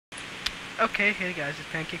Okay, hey guys, it's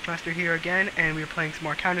Pancake Master here again, and we're playing some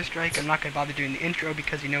more Counter-Strike. I'm not gonna bother doing the intro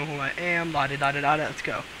because you know who I am. La da da da da. Let's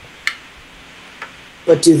go.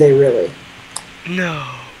 But do they really?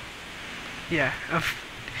 No. Yeah.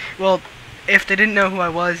 Well, if they didn't know who I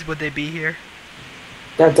was, would they be here?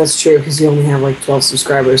 That's true, because you only have like 12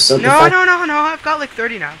 subscribers, so No, no, no, no. I've got like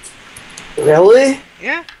 30 now. Really?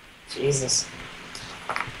 Yeah. Jesus.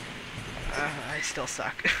 I still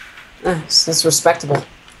suck. That's respectable.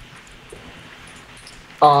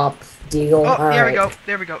 Deagle. Oh, there we Alright. go.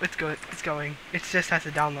 There we go. It's good. It's going. It just has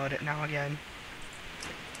to download it now again.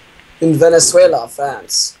 In Venezuela,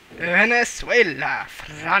 France. Venezuela,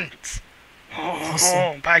 France.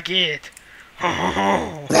 Oh, baguette.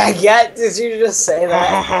 Oh, Baguette? Did you just say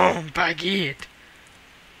that? baguette.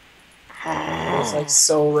 It was like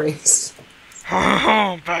so racist.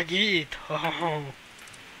 Baguette. Oh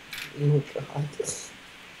god.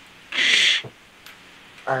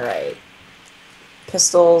 Alright.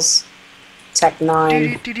 Pistols. Tech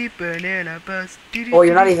 9. Banana bus. Oh,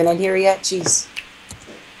 you're not even in here yet? Jeez.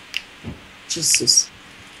 Jesus.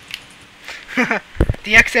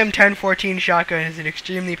 The XM1014 shotgun is an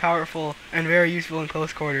extremely powerful and very useful in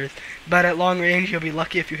close quarters, but at long range you'll be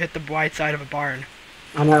lucky if you hit the wide side of a barn.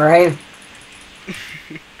 I'm not right.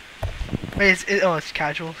 Wait, it's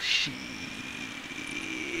casual. Shit.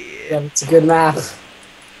 Yeah, it's a good map.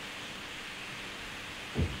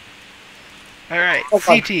 Alright, Oh,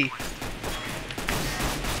 fuck. CT.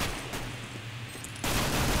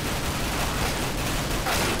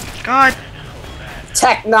 God.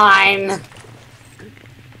 Tech 9.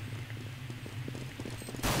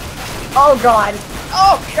 Oh god.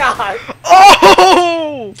 Oh god.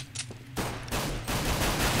 Oh!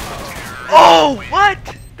 Oh, what?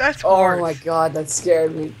 That's horse. Oh my god, that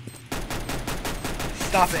scared me.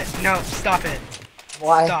 Stop it. No, stop it.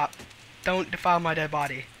 Why? Stop. Don't defile my dead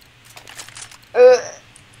body. Let's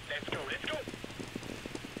go.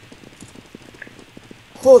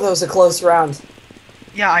 Oh, that was a close round.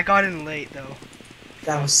 Yeah, I got in late, though.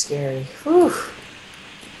 That was scary. Whew.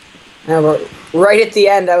 Yeah, but right at the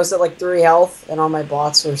end, I was at like 3 health, and all my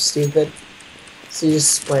bots were stupid. So you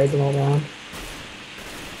just sprayed them all down.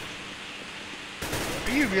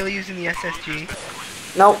 Are you really using the SSG?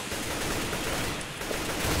 Nope.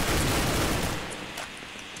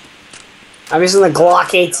 I'm using the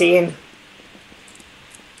Glock 18.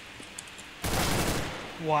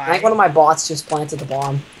 Why? I think one of my bots just planted the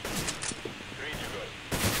bomb.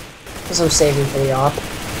 Because I'm saving for the op.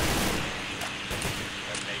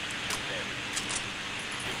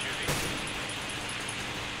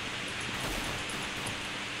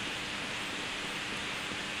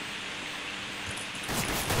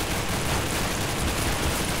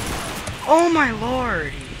 Oh my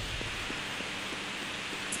lord!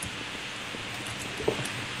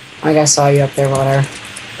 I think I saw you up there, water.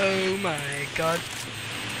 Oh my god.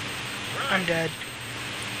 I'm dead.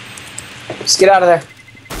 Just get out of there.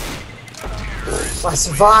 I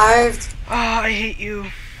survived. Ah, I hate you.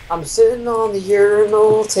 I'm sitting on the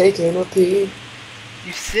urinal taking a pee.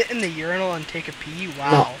 You sit in the urinal and take a pee?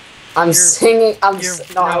 Wow. No. I was in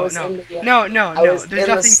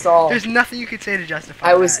the stall. There's nothing you could say to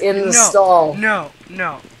justify I was that. in the stall. No.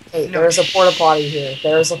 Hey, No, there's a porta potty here.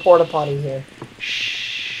 There's a porta potty here.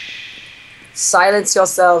 Silence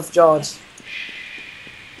yourself, George.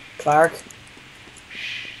 Clark.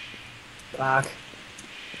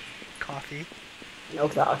 Coffee. No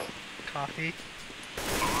Clark. Coffee.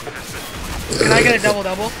 Can I get a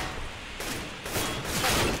double-double?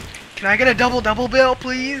 Can I get a double-double, Bill,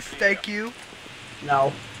 please? Thank you.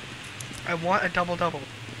 No. I want a double-double.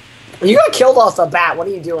 You got killed off the bat. What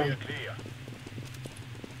are you doing?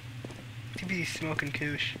 Too busy smoking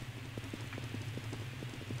koosh.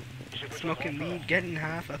 Smoking weed, getting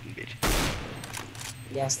high, fucking bitch.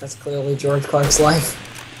 Yes, that's clearly George Clark's life.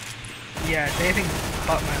 Yeah, it's anything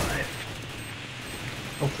but my life.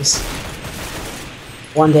 Focus.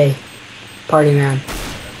 One day. Party man.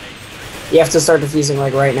 You have to start defusing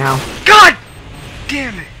like right now. God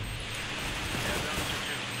damn it!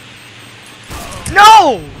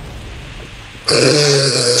 No!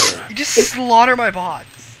 You just slaughter my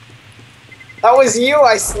bots. That was you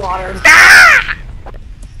I slaughtered. Ah!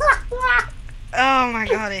 Oh my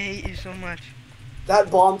god, I hate you so much.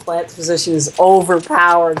 That bomb plant position is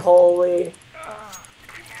overpowered, holy.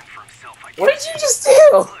 What did you just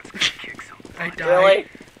do? I died. Really?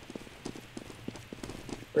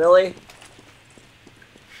 Really?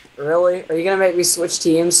 Really? Are you gonna make me switch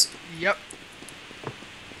teams? Yep.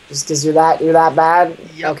 Just because you're that bad?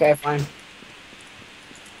 Yep. Okay, fine.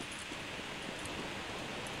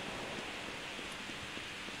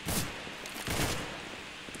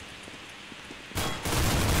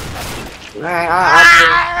 Alright,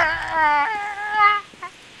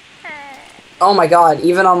 oh my god,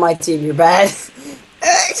 even on my team, you're bad.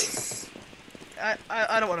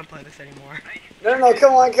 I don't want to play this anymore. No,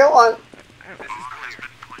 come on, come on.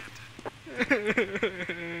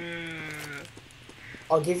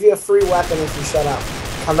 I'll give you a free weapon if you shut up.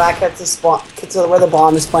 Come back at the spawn, get to where the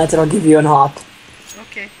bomb is planted, I'll give you an hop.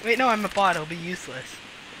 Okay. Wait, no, I'm a bot. It'll be useless.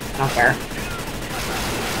 I don't care.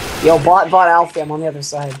 Yo, bot Alfie, I'm on the other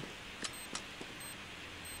side.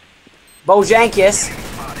 Bojankus!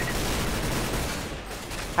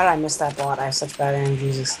 How did I miss that bot? I have such bad aim,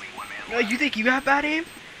 Jesus. No, you think you have bad aim?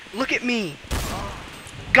 Look at me.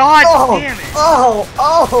 God damn it. Oh,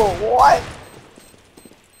 what?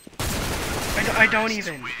 I don't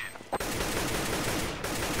even.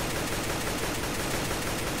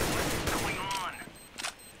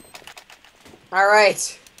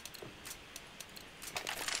 Alright.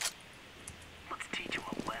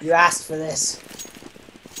 You asked for this.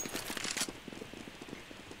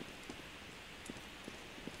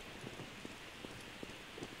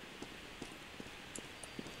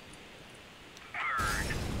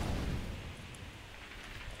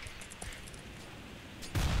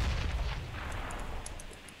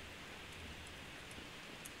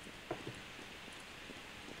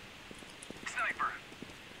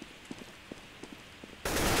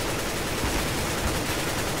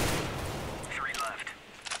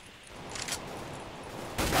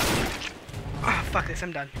 Fuck this,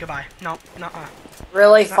 I'm done. Goodbye. No, nuh-uh.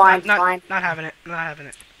 Really? Fine. Not having it. Not having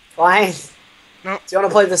it. Fine. No. Do you want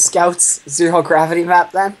to play the Scouts Zero Gravity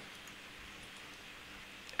map then?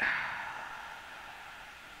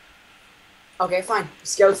 Okay, fine.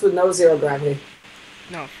 Scouts with no zero gravity.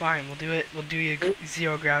 No, fine. We'll do it. We'll do your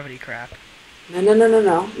zero gravity crap. No,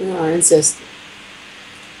 I insist.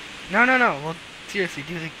 No. Well, seriously,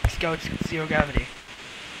 do the Scouts zero gravity.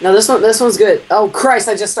 No, this one's good. Oh Christ!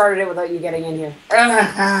 I just started it without you getting in here.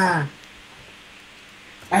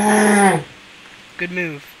 Good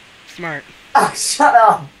move. Smart. Oh, shut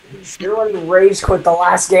up! You're the one who rage quit the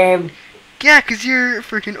last game. Yeah, cause you're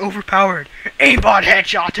freaking overpowered. Aimbot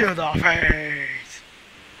headshot to the face.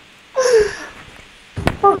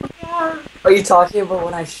 Are you talking about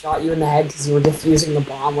when I shot you in the head because you were defusing the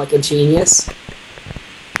bomb like a genius?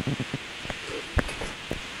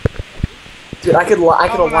 Dude, I could have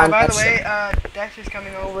lined by that the way, Dexter's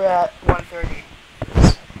coming over at 1:30.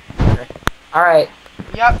 Alright.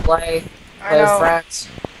 Yep. Play I know. with friends.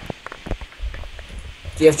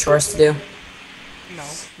 Do you have chores to do? No,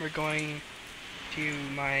 we're going to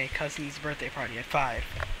my cousin's birthday party at 5.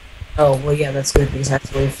 Oh, well, yeah, that's good because I have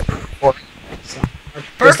to leave at 4. So,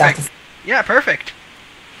 Perfect. Yeah, perfect.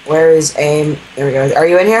 Where is aim? There we go. Are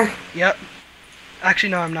you in here? Yep. Actually,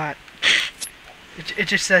 no, I'm not. It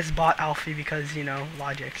just says bot Alfie because, you know,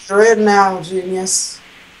 logic. You're in now, genius.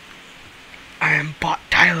 I am bot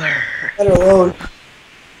Tyler. Better load.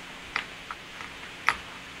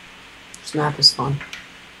 This map is fun.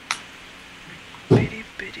 Bitty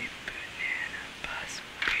bitty banana bus.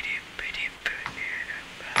 Bitty bitty banana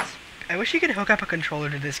bus. I wish you could hook up a controller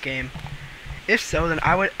to this game. If so, then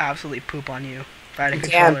I would absolutely poop on you if I had a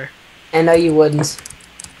controller. I know you wouldn't.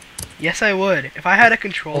 Yes, I would. If I had a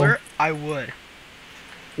controller, I would.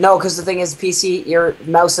 No, because the thing is, PC, your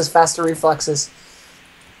mouse has faster reflexes.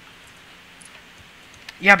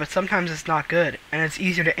 Yeah, but sometimes it's not good, and it's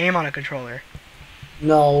easier to aim on a controller.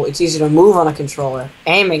 No, it's easier to move on a controller.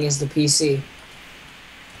 Aiming is the PC.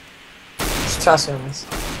 Just trust me on this.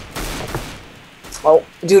 Oh,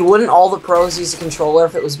 dude, wouldn't all the pros use a controller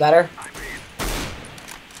if it was better?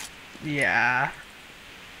 Yeah.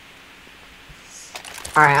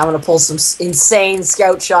 Alright, I'm gonna pull some insane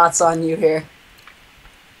scout shots on you here.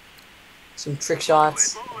 Some trick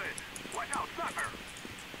shots.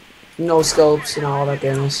 No scopes, you know, all that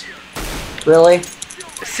goodness. Really?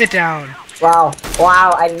 Sit down. Wow.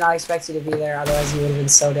 Wow, I did not expect you to be there, otherwise you would have been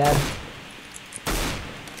so dead.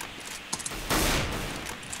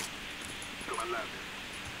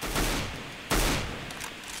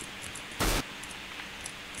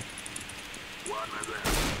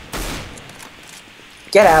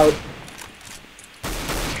 Get out.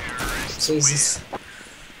 Jesus.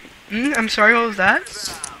 I'm sorry, what was that?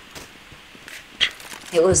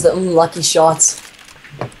 It was the lucky shots.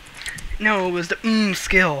 No, it was the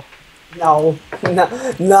skill. No.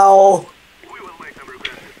 No.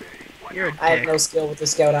 You're a dick. I have no skill with the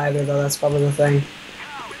scout either, though. That's probably the thing.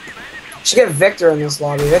 Should get Victor in this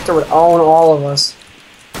lobby. Victor would own all of us.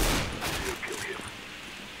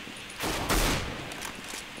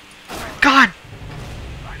 God!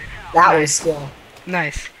 That was skill.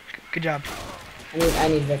 Nice. Good job. I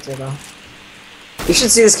need Victor though. You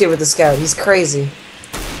should see this kid with the scout. He's crazy.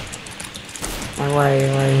 Oh, where are you?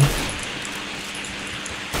 Where are you?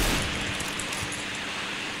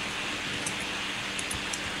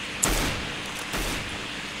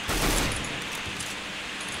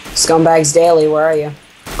 Scumbags Daily, where are you?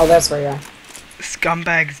 Oh, that's where you are.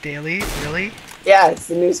 Scumbags Daily? Really? Yeah, it's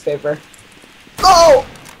the newspaper. Oh!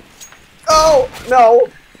 Oh! No!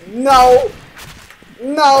 No!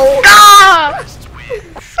 No! Ah!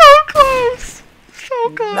 So close! So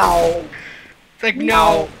close! No! It's like,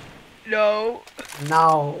 no. No.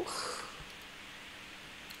 No.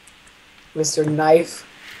 Mr. Knife.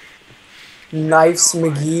 Knifes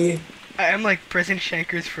McGee. I am like prison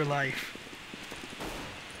shankers for life.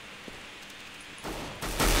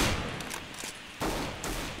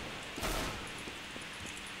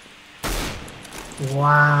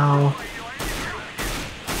 Wow.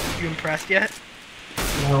 You impressed yet?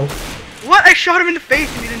 No. What? I shot him in the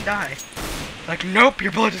face and he didn't die. Like, nope,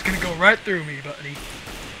 your bullet is gonna go right through me, buddy.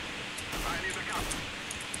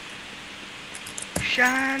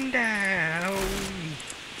 Shine down.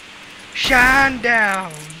 Shine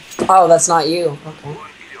down. Oh, that's not you. Okay.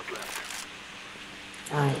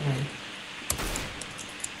 Alright, right.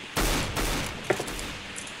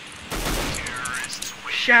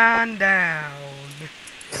 Shine down.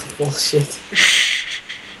 Bullshit.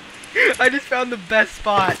 I just found the best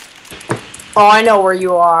spot. Oh, I know where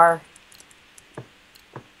you are.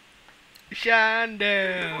 Shine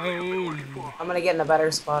down. I'm gonna get in a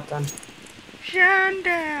better spot then. Shine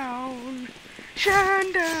down.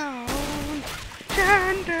 Shine down.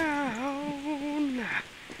 Shine down.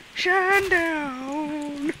 Shine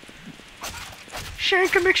down.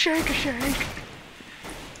 Shank a McShank a shank.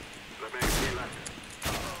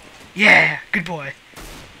 Yeah, good boy.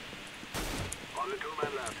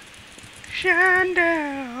 Shine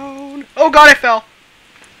down. Oh god, I fell.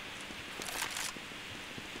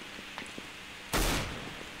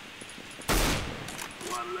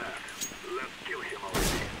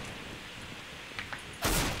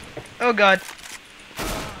 Oh god.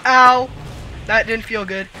 Ow. That didn't feel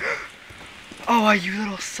good. Oh, you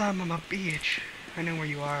little son of a bitch. I know where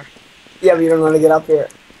you are. Yeah, but you don't want to get up here.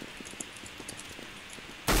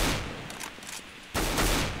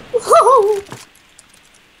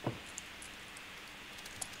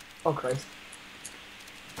 Oh Christ.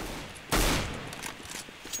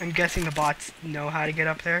 I'm guessing the bots know how to get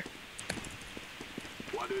up there.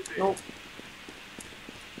 Nope.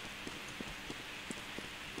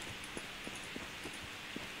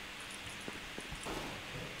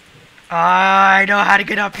 I know how to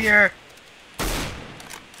get up here.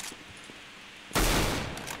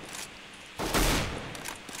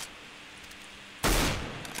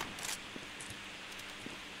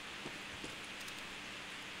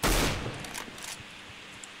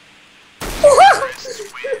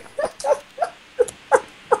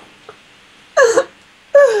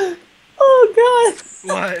 Oh god.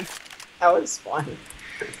 What? That was fun.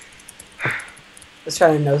 I was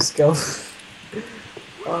trying to no scope.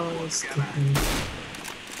 Oh, stupid.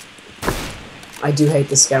 I do hate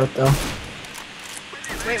the scout though.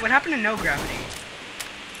 Wait, what happened to no gravity?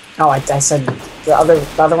 Oh, I said the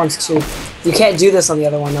other one's too. You can't do this on the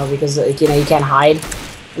other one though because you know you can't hide,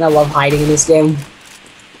 and I love hiding in this game.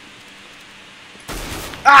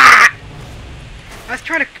 Ah! I was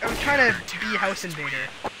trying to be House Invader.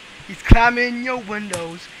 He's climbing your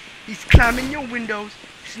windows. He's climbing your windows,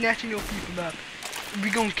 snatching your people up.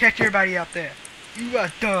 We gonna catch everybody out there. You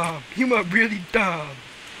are dumb. You are really dumb,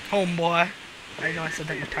 homeboy. I know I said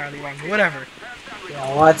that entirely wrong, but whatever.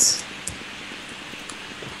 Yeah, what?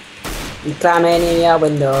 You climbing in your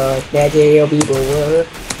window, snatching your people up.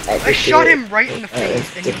 I shot him right in the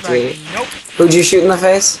face, and he was like, nope. Who'd you shoot in the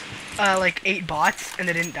face? Like 8 bots, and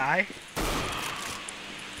they didn't die.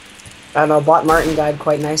 I don't know, Bot Martin died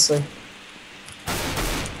quite nicely.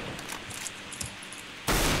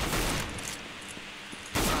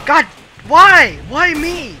 God, why? Why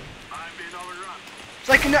me? It's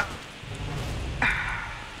like no. I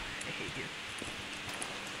hate you.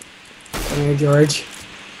 Come here, George.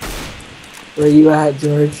 Where you at,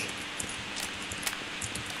 George?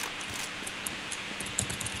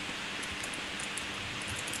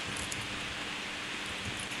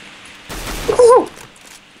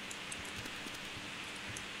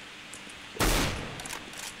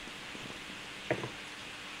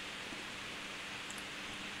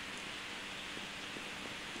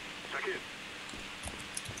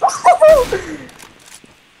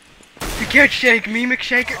 You can't shake me,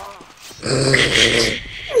 McShaker.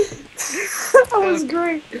 That was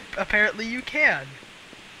great. Apparently you can.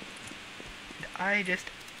 I just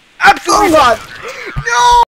absolutely. Oh God! No!